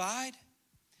truly abide,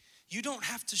 you don't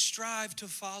have to strive to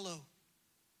follow.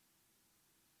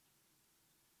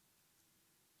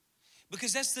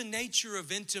 Because that's the nature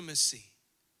of intimacy.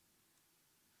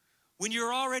 When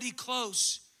you're already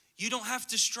close, you don't have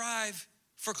to strive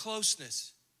for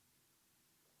closeness.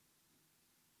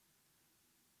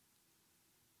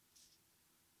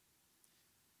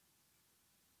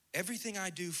 Everything I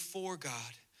do for God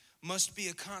must be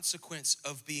a consequence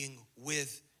of being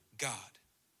with God.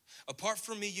 Apart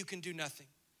from me, you can do nothing.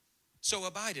 So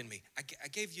abide in me. I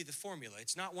gave you the formula.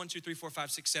 It's not 1, 2, 3, 4,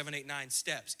 5, 6, 7, 8, 9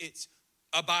 steps. It's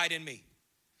abide in me.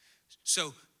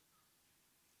 So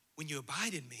when you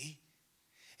abide in me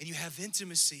and you have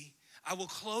intimacy, I will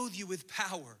clothe you with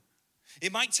power.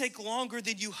 It might take longer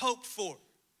than you hoped for.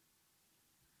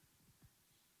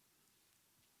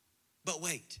 But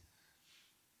wait.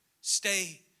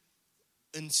 Stay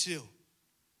until.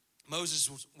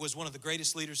 Moses was one of the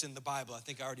greatest leaders in the Bible. I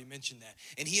think I already mentioned that.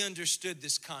 And he understood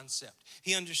this concept.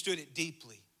 He understood it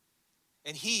deeply.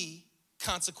 And he,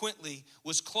 consequently,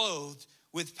 was clothed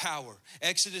with power.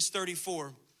 Exodus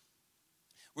 34.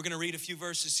 We're going to read a few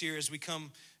verses here as we come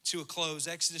to a close.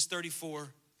 Exodus 34,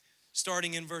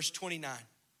 starting in verse 29.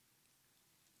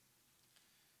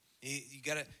 You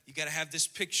gotta have this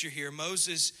picture here.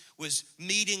 Moses was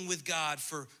meeting with God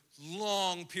for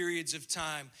long periods of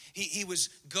time. He was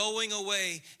going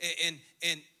away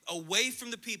and away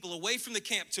from the people, away from the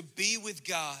camp to be with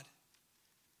God.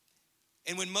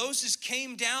 And when Moses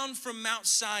came down from Mount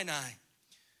Sinai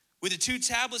with the 2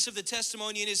 tablets of the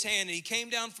testimony in his hand, and he came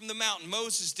down from the mountain,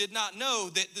 Moses did not know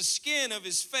that the skin of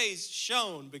his face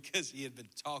shone because he had been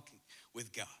talking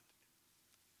with God.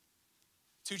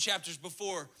 2 chapters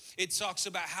before, it talks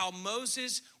about how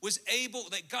Moses was able,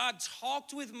 that God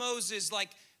talked with Moses like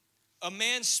a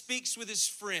man speaks with his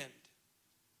friend.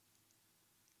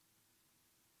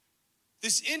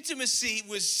 This intimacy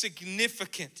was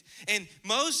significant. And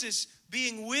Moses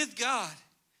being with God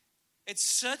at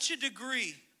such a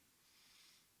degree,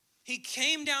 he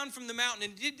came down from the mountain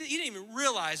and he didn't even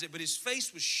realize it, but his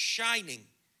face was shining.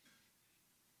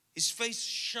 His face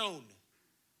shone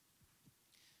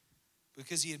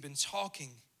because he had been talking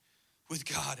with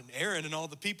God. And Aaron and all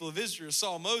the people of Israel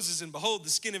saw Moses, and behold, the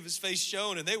skin of his face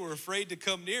shone, and they were afraid to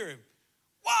come near him.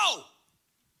 Whoa!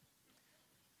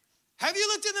 Have you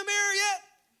looked in the mirror yet?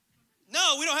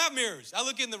 No, we don't have mirrors. I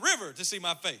look in the river to see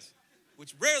my face,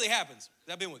 which rarely happens.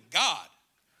 I've been with God.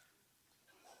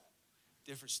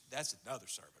 Difference. That's another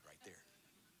sermon right there.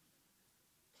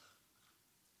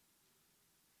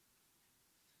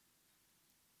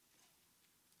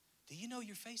 know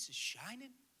your face is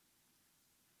shining?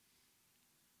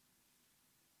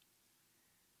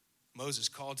 Moses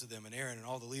called to them, and Aaron and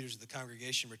all the leaders of the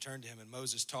congregation returned to him, and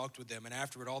Moses talked with them. And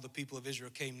afterward, all the people of Israel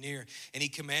came near, and he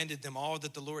commanded them all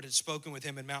that the Lord had spoken with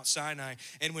him in Mount Sinai.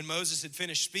 And when Moses had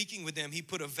finished speaking with them, he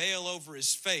put a veil over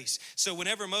his face. So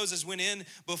whenever Moses went in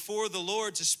before the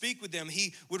Lord to speak with them,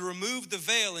 he would remove the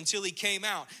veil until he came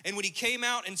out. And when he came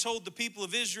out and told the people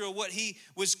of Israel what he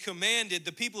was commanded,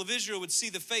 the people of Israel would see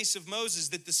the face of Moses,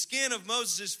 that the skin of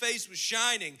Moses' face was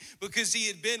shining because he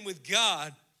had been with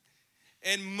God.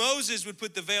 And Moses would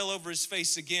put the veil over his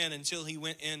face again until he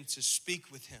went in to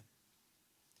speak with him.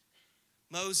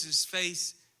 Moses'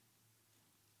 face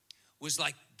was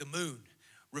like the moon,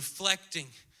 reflecting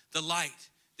the light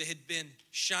that had been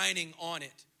shining on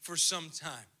it for some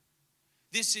time.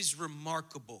 This is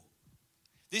remarkable.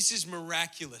 This is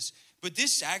miraculous. But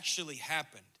this actually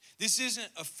happened. This isn't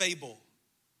a fable.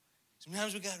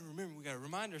 Sometimes we got to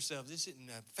remind ourselves this isn't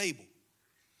a fable.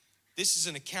 This is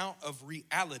an account of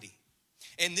reality.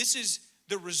 And this is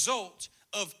the result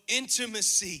of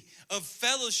intimacy, of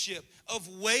fellowship, of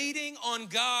waiting on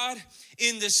God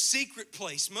in the secret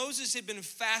place. Moses had been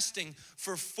fasting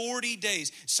for 40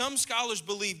 days. Some scholars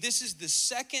believe this is the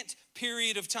second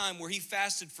period of time where he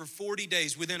fasted for 40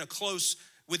 days within close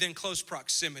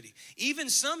proximity. Even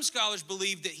some scholars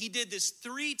believe that he did this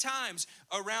 3 times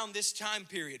around this time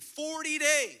period. 40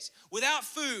 days without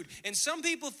food. And some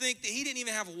people think that he didn't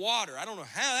even have water. I don't know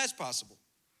how that's possible.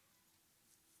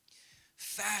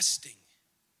 Fasting,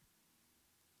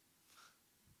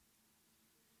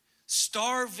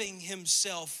 starving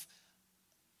himself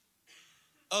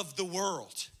of the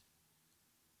world,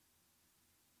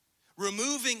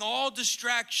 removing all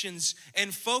distractions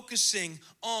and focusing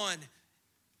on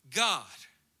God.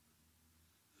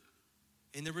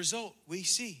 And the result we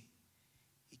see,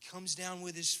 he comes down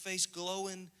with his face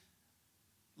glowing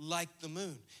like the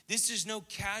moon. This is no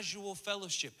casual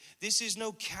fellowship. This is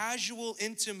no casual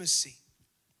intimacy.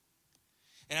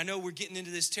 And I know we're getting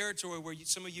into this territory where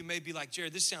some of you may be like,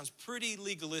 Jared, this sounds pretty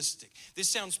legalistic. This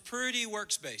sounds pretty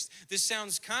works-based. This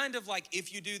sounds kind of like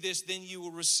if you do this, then you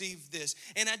will receive this.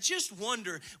 And I just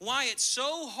wonder why it's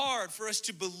so hard for us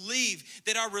to believe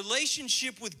that our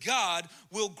relationship with God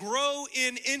will grow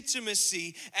in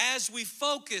intimacy as we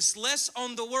focus less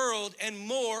on the world and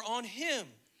more on Him.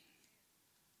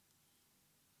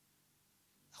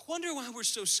 I wonder why we're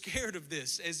so scared of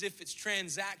this, as if it's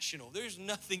transactional. There's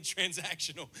nothing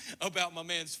transactional about my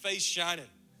man's face shining.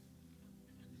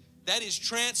 That is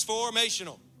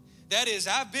transformational. That is,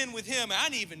 I've been with him, and I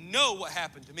didn't even know what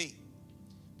happened to me.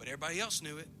 But everybody else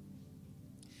knew it.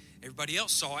 Everybody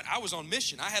else saw it. I was on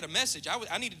mission. I had a message.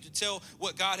 I needed to tell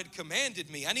what God had commanded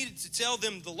me. I needed to tell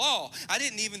them the law. I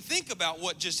didn't even think about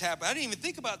what just happened. I didn't even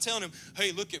think about telling them,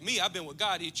 hey, look at me. I've been with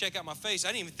God. You check out my face. I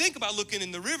didn't even think about looking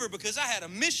in the river because I had a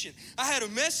mission. I had a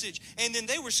message. And then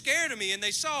they were scared of me, and they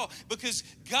saw because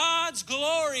God's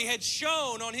glory had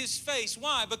shone on his face.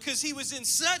 Why? Because he was in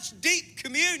such deep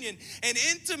communion and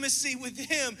intimacy with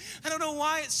him. I don't know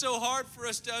why it's so hard for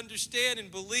us to understand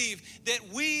and believe that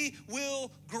we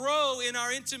will grow in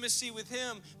our intimacy with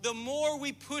him the more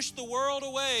we push the world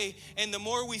away and the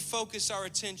more we focus our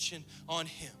attention on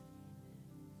him.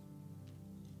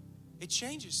 It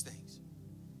changes things.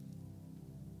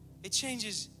 It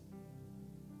changes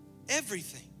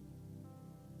everything.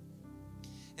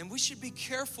 And we should be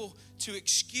careful to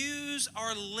excuse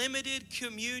our limited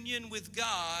communion with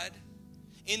God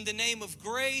in the name of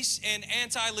grace and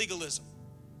anti-legalism.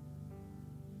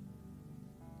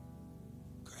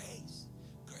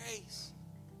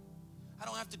 I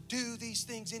don't have to do these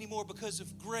things anymore because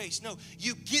of grace. No,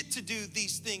 you get to do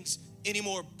these things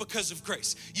anymore because of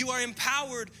grace. You are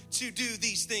empowered to do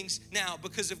these things now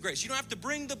because of grace. You don't have to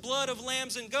bring the blood of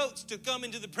lambs and goats to come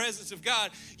into the presence of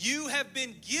God. You have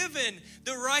been given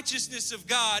the righteousness of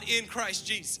God in Christ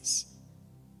Jesus.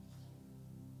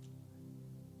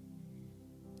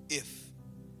 If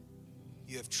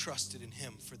you have trusted in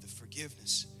him for the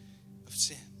forgiveness of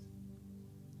sin.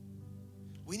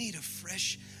 We need a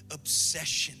fresh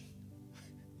obsession.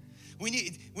 We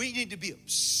need to be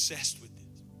obsessed with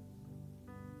this.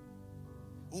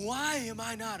 Why am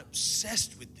I not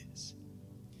obsessed with this?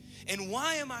 And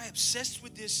why am I obsessed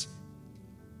with this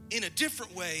in a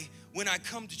different way when I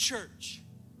come to church?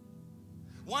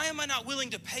 Why am I not willing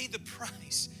to pay the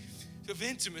price of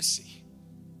intimacy?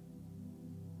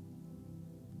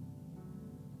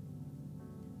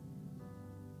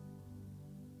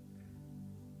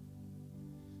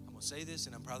 Say this,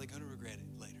 and I'm probably going to regret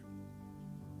it later.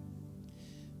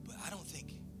 But I don't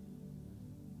think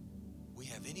we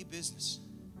have any business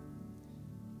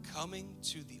coming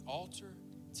to the altar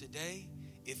today,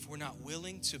 if we're not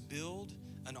willing to build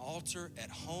an altar at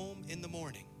home in the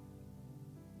morning,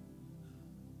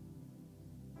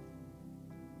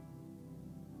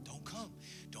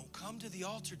 don't come to the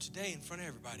altar today in front of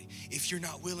everybody if you're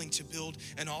not willing to build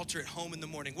an altar at home in the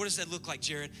morning. What does that look like,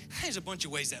 Jared? There's a bunch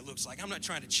of ways that looks like. I'm not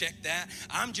trying to check that.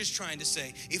 I'm just trying to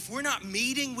say, if we're not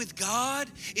meeting with God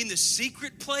in the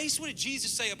secret place, what did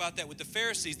Jesus say about that with the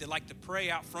Pharisees that like to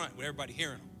pray out front with everybody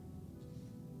hearing them?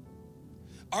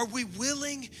 Are we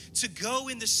willing to go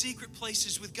in the secret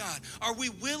places with God? Are we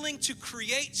willing to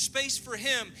create space for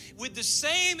Him with the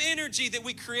same energy that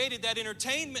we created that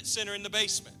entertainment center in the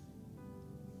basement?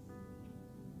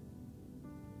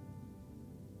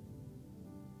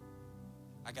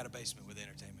 I got a basement with an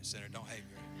entertainment center. Don't hate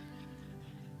me.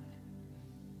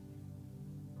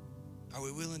 Are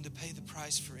we willing to pay the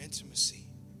price for intimacy?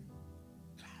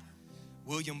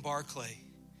 William Barclay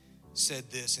said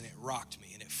this, and it rocked me,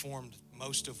 and it formed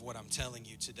most of what I'm telling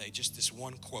you today. Just this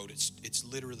one quote. It's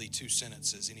literally 2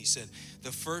 sentences. And he said,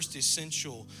 the first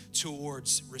essential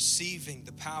towards receiving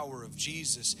the power of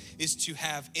Jesus is to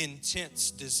have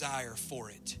intense desire for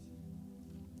it.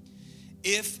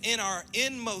 If in our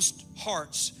inmost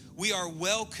hearts we are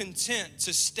well content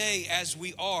to stay as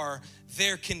we are,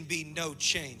 there can be no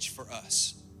change for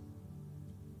us.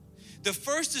 The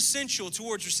first essential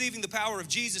towards receiving the power of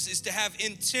Jesus is to have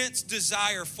intense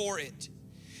desire for it.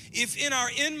 If in our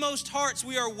inmost hearts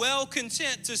we are well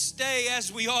content to stay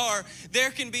as we are, there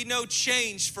can be no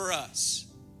change for us.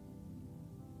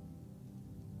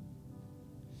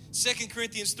 2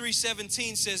 Corinthians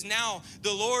 3:17 says, now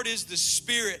the Lord is the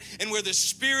Spirit, and where the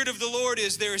Spirit of the Lord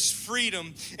is, there is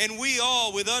freedom. And we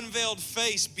all, with unveiled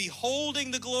face,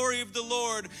 beholding the glory of the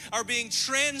Lord, are being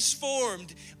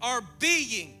transformed, our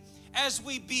being, as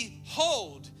we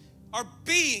behold, our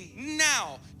being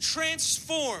now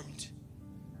transformed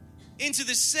into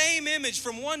the same image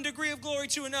from one degree of glory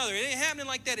to another. It ain't happening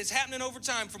like that. It's happening over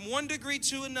time from one degree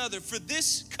to another. For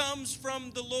this comes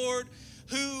from the Lord,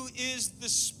 who is the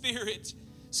Spirit.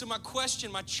 So my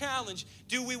question, my challenge,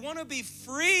 do we want to be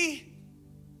free?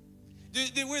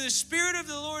 Where the Spirit of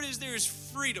the Lord is, there is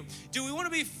freedom. Do we want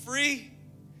to be free,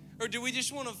 or do we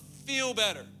just want to feel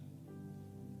better?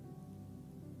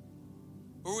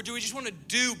 Or do we just want to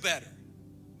do better?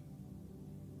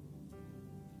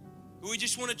 Or we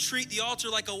just want to treat the altar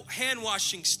like a hand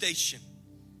washing station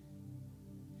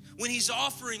when He's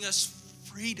offering us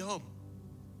freedom.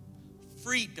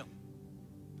 Freedom.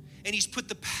 And He's put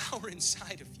the power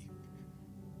inside of you.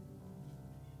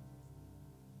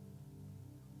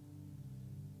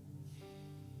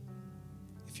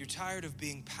 If you're tired of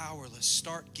being powerless,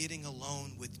 start getting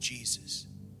alone with Jesus.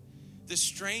 The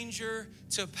stranger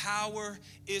to power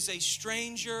is a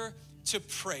stranger to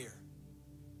prayer.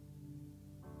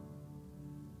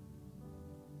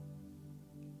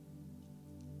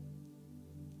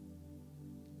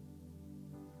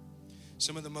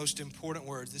 Some of the most important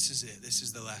words, this is it. This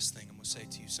is the last thing I'm going to say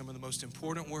to you. Some of the most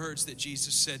important words that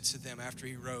Jesus said to them after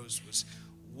He rose was,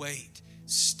 wait,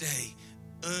 stay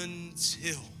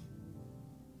until.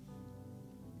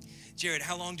 Jared,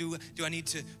 how long do I need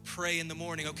to pray in the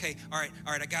morning? Okay, all right,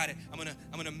 I got it. I'm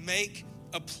gonna make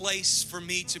a place for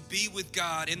me to be with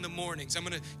God in the mornings. I'm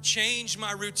gonna change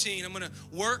my routine. I'm gonna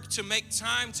work to make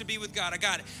time to be with God. I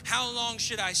got it. How long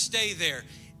should I stay there?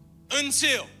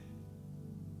 Until.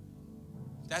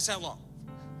 That's how long.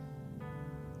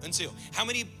 Until. How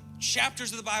many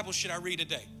chapters of the Bible should I read a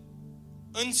day?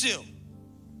 Until.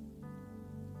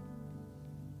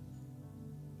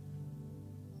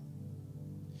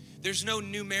 There's no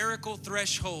numerical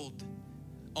threshold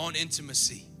on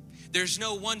intimacy. There's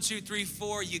no 1, 2, 3,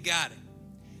 4, you got it.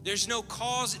 There's no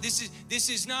cause. This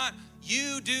is not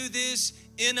you do this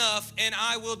enough and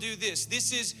I will do this.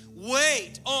 This is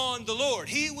wait on the Lord.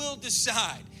 He will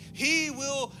decide. He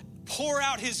will pour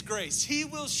out His grace. He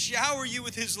will shower you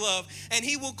with His love, and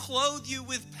He will clothe you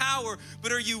with power.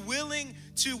 But are you willing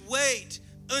to wait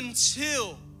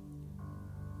until?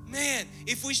 Man,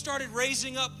 if we started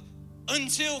raising up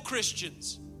until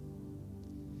Christians,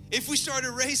 if we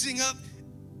started raising up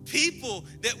people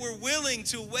that were willing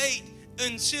to wait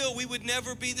until, we would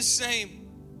never be the same.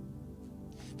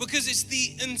 Because it's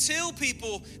the until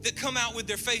people that come out with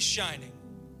their face shining.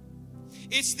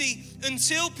 It's the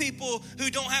until people who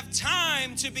don't have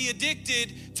time to be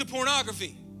addicted to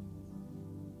pornography.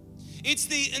 It's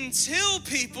the until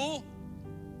people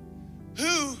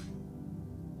who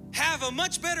have a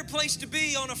much better place to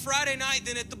be on a Friday night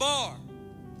than at the bar.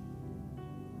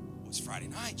 Well, it's Friday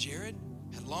night, Jared.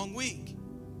 Had a long week.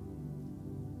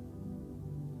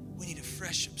 We need a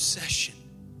fresh obsession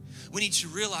We need to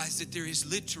realize that there is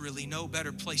literally no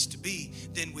better place to be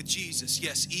than with Jesus.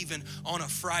 Yes, even on a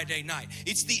Friday night.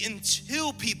 It's the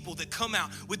until people that come out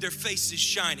with their faces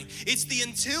shining. It's the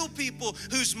until people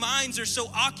whose minds are so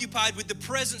occupied with the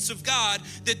presence of God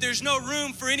that there's no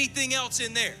room for anything else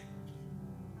in there.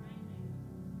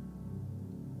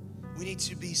 We need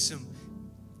to be some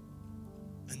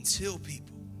until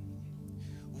people.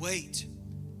 Wait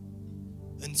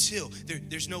until.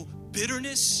 There's no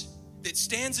bitterness that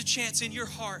stands a chance in your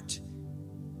heart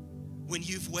when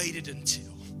you've waited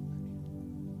until.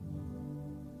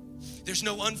 There's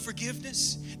no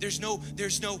unforgiveness. There's no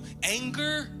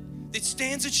anger that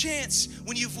stands a chance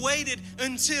when you've waited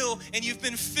until and you've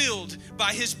been filled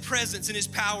by His presence and His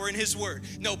power and His word.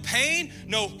 No pain,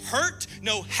 no hurt,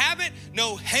 no habit,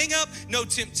 no hang up, no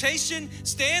temptation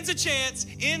stands a chance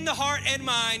in the heart and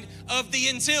mind of the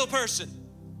until person.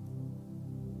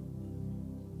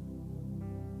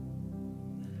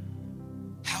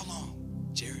 How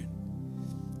long, Jared?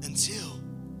 Until.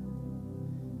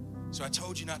 So I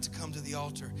told you not to come to the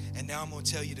altar, and now I'm going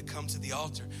to tell you to come to the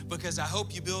altar, because I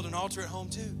hope you build an altar at home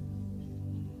too.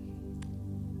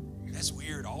 That's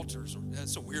weird, altars.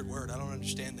 That's a weird word. I don't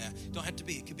understand that. Don't have to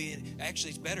be. It could be, actually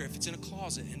it's better if it's in a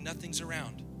closet and nothing's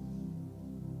around.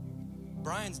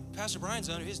 Pastor Brian's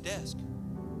under his desk.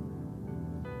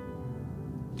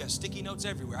 Got sticky notes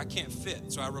everywhere. I can't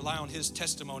fit, so I rely on his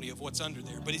testimony of what's under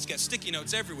there. But he's got sticky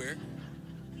notes everywhere.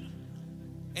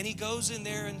 And he goes in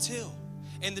there until.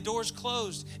 And the door's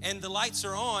closed and the lights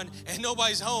are on and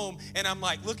nobody's home. And I'm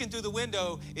like looking through the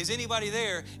window, is anybody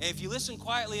there? And if you listen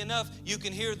quietly enough, you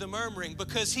can hear the murmuring,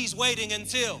 because he's waiting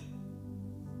until.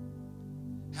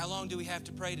 How long do we have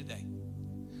to pray today?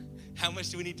 How much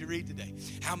do we need to read today?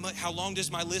 How long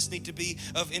does my list need to be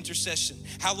of intercession?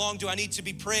 How long do I need to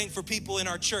be praying for people in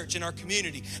our church, in our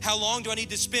community? How long do I need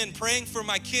to spend praying for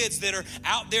my kids that are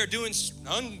out there doing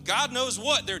God knows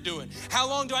what they're doing? How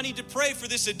long do I need to pray for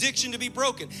this addiction to be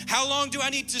broken? How long do I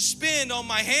need to spend on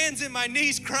my hands and my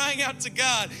knees crying out to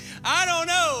God? I don't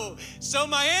know. So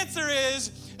my answer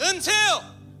is until.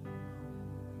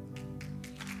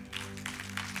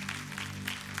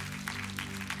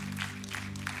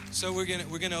 So we're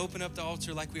gonna open up the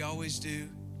altar like we always do.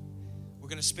 We're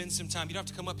gonna spend some time. You don't have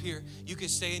to come up here. You can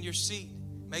stay in your seat.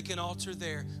 Make an altar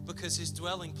there, because His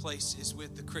dwelling place is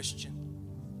with the Christian.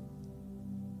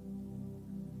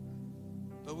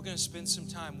 But we're gonna spend some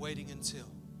time waiting until.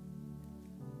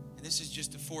 And this is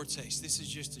just a foretaste. This is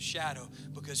just a shadow,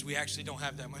 because we actually don't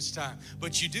have that much time.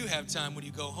 But you do have time when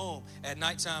you go home at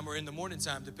nighttime or in the morning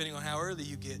time, depending on how early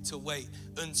you get, to wait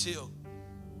until.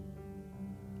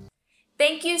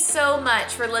 Thank you so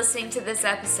much for listening to this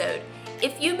episode.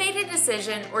 If you made a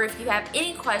decision, or if you have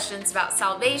any questions about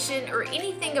salvation or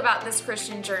anything about this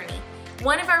Christian journey,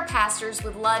 one of our pastors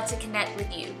would love to connect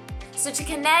with you. So to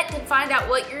connect and find out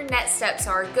what your next steps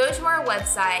are, go to our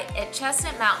website at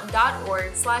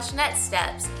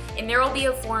chestnutmountain.org/nextsteps, and there will be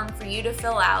a form for you to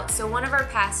fill out so one of our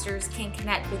pastors can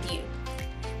connect with you.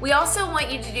 We also want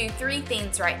you to do 3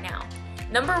 things right now.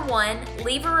 Number 1,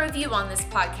 leave a review on this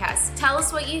podcast. Tell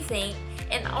us what you think.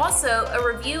 And also, a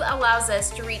review allows us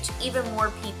to reach even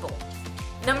more people.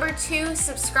 Number 2,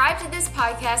 subscribe to this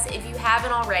podcast if you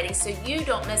haven't already, so you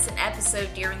don't miss an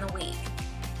episode during the week.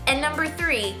 And number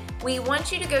 3, we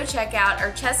want you to go check out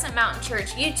our Chestnut Mountain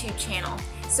Church YouTube channel.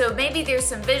 So maybe there's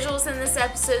some visuals in this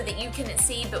episode that you couldn't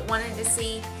see but wanted to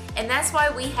see. And that's why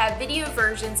we have video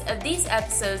versions of these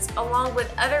episodes along with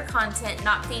other content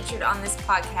not featured on this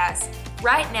podcast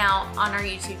right now on our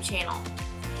YouTube channel.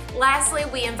 Lastly,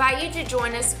 we invite you to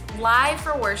join us live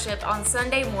for worship on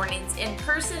Sunday mornings in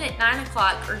person at 9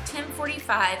 o'clock or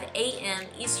 10:45 a.m.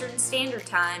 Eastern Standard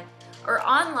Time, or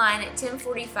online at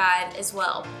 10:45 as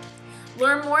well.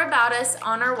 Learn more about us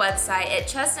on our website at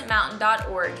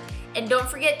chestnutmountain.org, and don't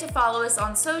forget to follow us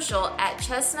on social at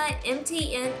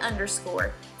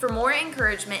chestnutmtn_ for more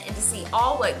encouragement and to see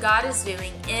all what God is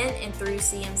doing in and through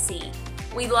CMC.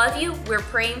 We love you, we're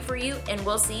praying for you, and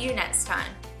we'll see you next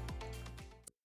time.